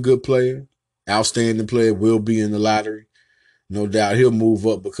another good player. Outstanding player, will be in the lottery. No doubt he'll move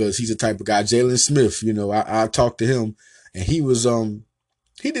up because he's the type of guy. Jalen Smith, I talked to him and he was,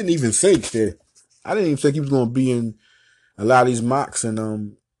 he didn't even think that, I didn't even think he was going to be in a lot of these mocks.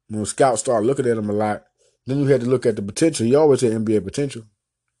 And when scouts started looking at him a lot, then you had to look at the potential. He always had NBA potential.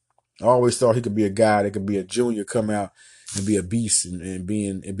 I always thought he could be a guy that could be a junior, come out and be a beast and be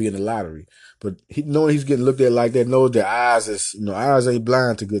in the lottery. But knowing he's getting looked at like that, knows that eyes ain't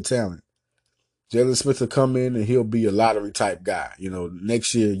blind to good talent. Jalen Smith will come in and he'll be a lottery type guy.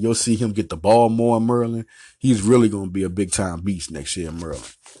 Next year you'll see him get the ball more in Maryland. He's really going to be a big time beast next year in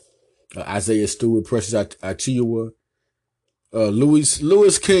Maryland. Isaiah Stewart, Precious Achiuwa,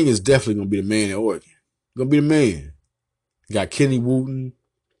 Louis King is definitely going to be the man in Oregon. Going to be the man. Got Kenny Wooten,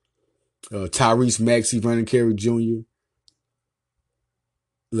 Tyrese Maxey, Vernon Carey Jr.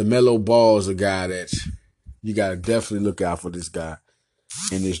 LaMelo Ball is a guy that you got to definitely look out for this guy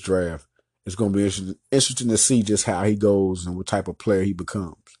in this draft. It's going to be interesting to see just how he goes and what type of player he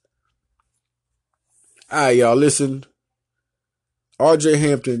becomes. All right, y'all, listen. RJ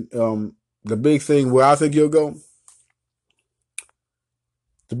Hampton, the big thing where I think he'll go,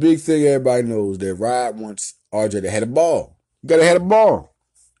 the big thing everybody knows that Rod wants RJ to have the ball. You got to have the ball.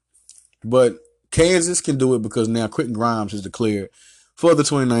 But Kansas can do it because now Quentin Grimes is declared for the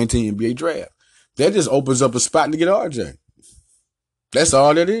 2019 NBA draft. That just opens up a spot to get RJ. That's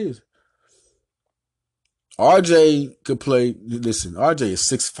all that is. RJ could play. Listen, RJ is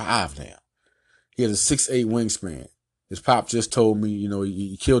 6'5" now. He has a 6'8" wingspan. His pop just told me,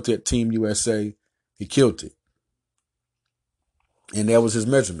 he killed it at Team USA. He killed it. And that was his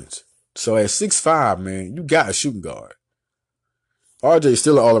measurements. So at 6'5", man, you got a shooting guard. RJ is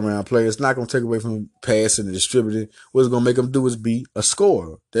still an all-around player. It's not going to take away from him passing and distributing. What it's going to make him do is be a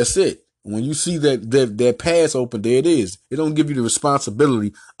scorer. That's it. When you see that pass open, there it is. It don't give you the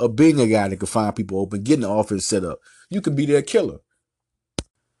responsibility of being a guy that can find people open, getting the offense set up. You can be their killer.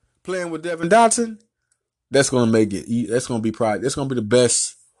 Playing with Devin Dotson, that's going to make it. That's going to be the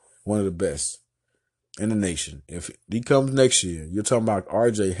best, one of the best in the nation. If he comes next year, you're talking about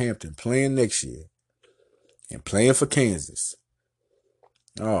RJ Hampton playing next year and playing for Kansas.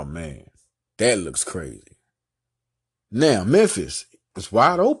 Oh, man, that looks crazy. Now, Memphis is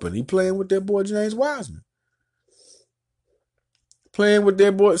wide open. He playing with their boy James Wiseman. Playing with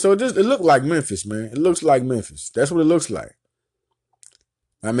their boy. So it looked like Memphis, man. It looks like Memphis. That's what it looks like.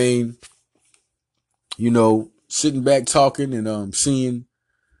 I mean, sitting back talking and seeing,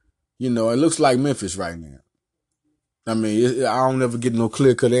 it looks like Memphis right now. I mean, I don't ever get no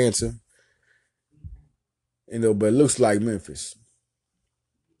clear-cut answer. But it looks like Memphis.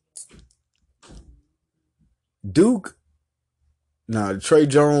 Duke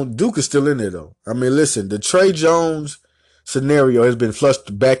is still in there, though. I mean, listen, the Trey Jones scenario has been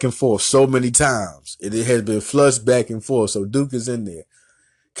flushed back and forth so many times. It has been flushed back and forth, so Duke is in there.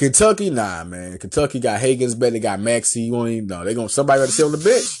 Kentucky, nah, man. Kentucky got Higgins back. They got Maxey. You won't even know. Somebody got to sit on the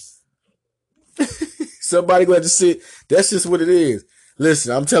bench. Somebody going to sit. That's just what it is.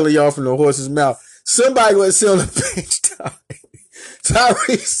 Listen, I'm telling y'all from the horse's mouth. Somebody going to sit on the bench.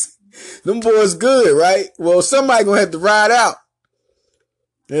 Tyrese, them boys good, right? Well, somebody going to have to ride out.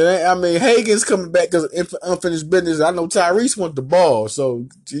 I mean, Higgins coming back because of unfinished business. I know Tyrese want the ball. So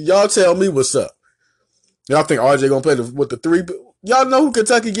y'all tell me what's up. Y'all think RJ going to play with the three? Y'all know who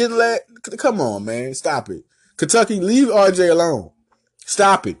Kentucky getting at? Come on, man. Stop it. Kentucky, leave RJ alone.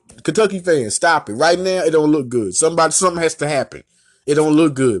 Stop it. Kentucky fans, stop it. Right now, it don't look good. Something has to happen. It don't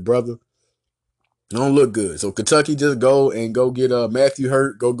look good, brother. It don't look good. So Kentucky just go get Matthew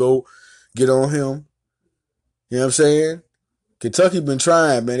Hurt. Go get on him. You know what I'm saying? Kentucky been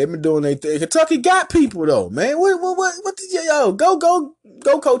trying, man. They've been doing their thing. Kentucky got people though, man. What did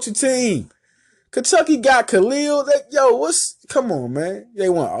go coach your team. Kentucky got Khalil. Come on, man. They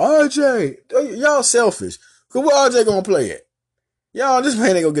want RJ. Y'all selfish. Cause where RJ gonna play at? Y'all, this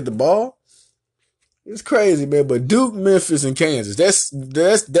man ain't gonna get the ball. It's crazy, man. But Duke, Memphis, and Kansas. That's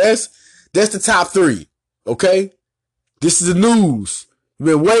the top three. Okay? This is the news.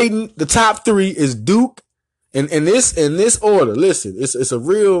 We've been waiting. The top three is Duke. And in this order, listen, it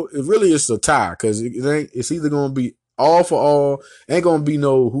really is a tie. Cause it's either gonna be all for all. Ain't gonna be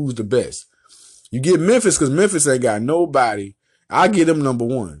no who's the best. You get Memphis because Memphis ain't got nobody. I get them number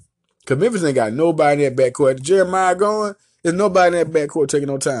one. Because Memphis ain't got nobody in that backcourt. After Jeremiah going, there's nobody in that backcourt taking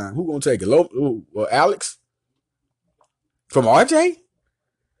no time. Who gonna take it? Alex? From RJ?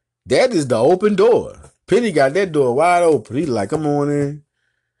 That is the open door. Penny got that door wide open. He's like, come on in.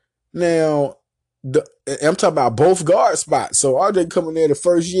 Now, I'm talking about both guard spots. So RJ coming there the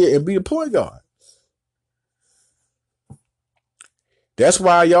first year and be the point guard. That's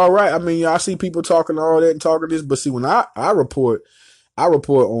why y'all right. I mean, I see people talking all that and talking this, but see, when I report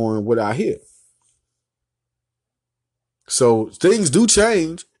on what I hear. So things do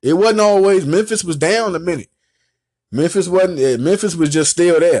change. It wasn't always Memphis was down a minute. Memphis was just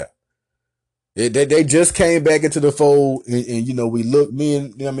still there. They just came back into the fold, and you know we look. Me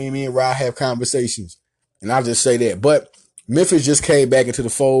and Rod have conversations, and I'll just say that. But Memphis just came back into the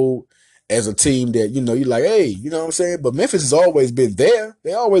fold as a team that you know you're like, hey, you know what I'm saying. But Memphis has always been there.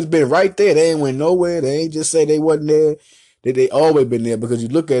 They always been right there. They ain't went nowhere. They ain't just say they wasn't there. They always been there because you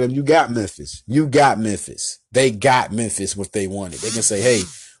look at them. You got Memphis. You got Memphis. They got Memphis what they wanted. They can say, hey,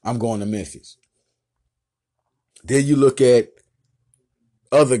 I'm going to Memphis. Then you look at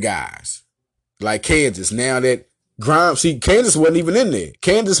other guys like Kansas. Now that Grimes, see, Kansas wasn't even in there.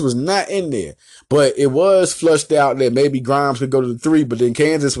 Kansas was not in there, but it was flushed out that maybe Grimes could go to the 3, but then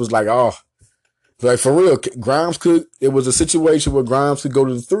Kansas was like, oh, like for real, Grimes could, it was a situation where Grimes could go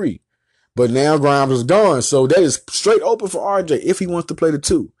to the 3, but now Grimes is gone. So that is straight open for RJ if he wants to play the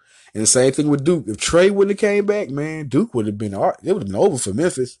 2. And the same thing with Duke. If Trey wouldn't have came back, man, Duke would have been, it would have been over for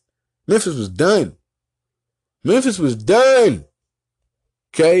Memphis. Memphis was done. Memphis was done.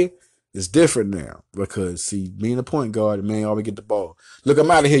 Okay? It's different now because, see, being a point guard, man, always get the ball. Look, I'm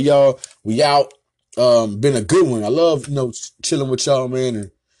out of here, y'all. We out. Been a good one. I love, chilling with y'all, man,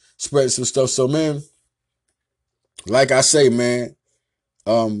 and spreading some stuff. So, man, like I say, man,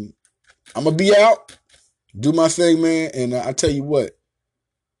 I'm going to be out, do my thing, man, and I tell you what,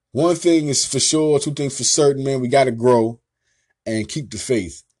 one thing is for sure, two things for certain, man, we got to grow and keep the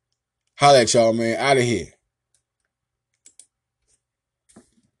faith. Holla at y'all, man. Out of here.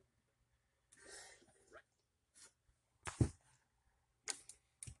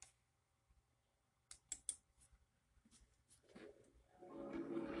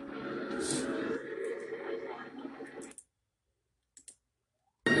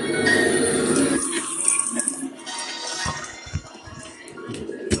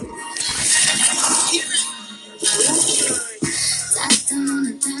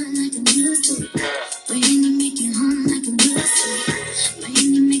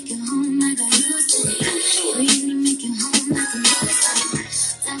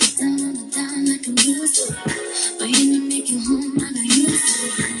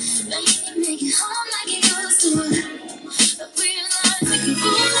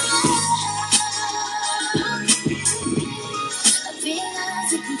 I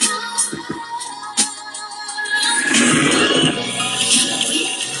realize you can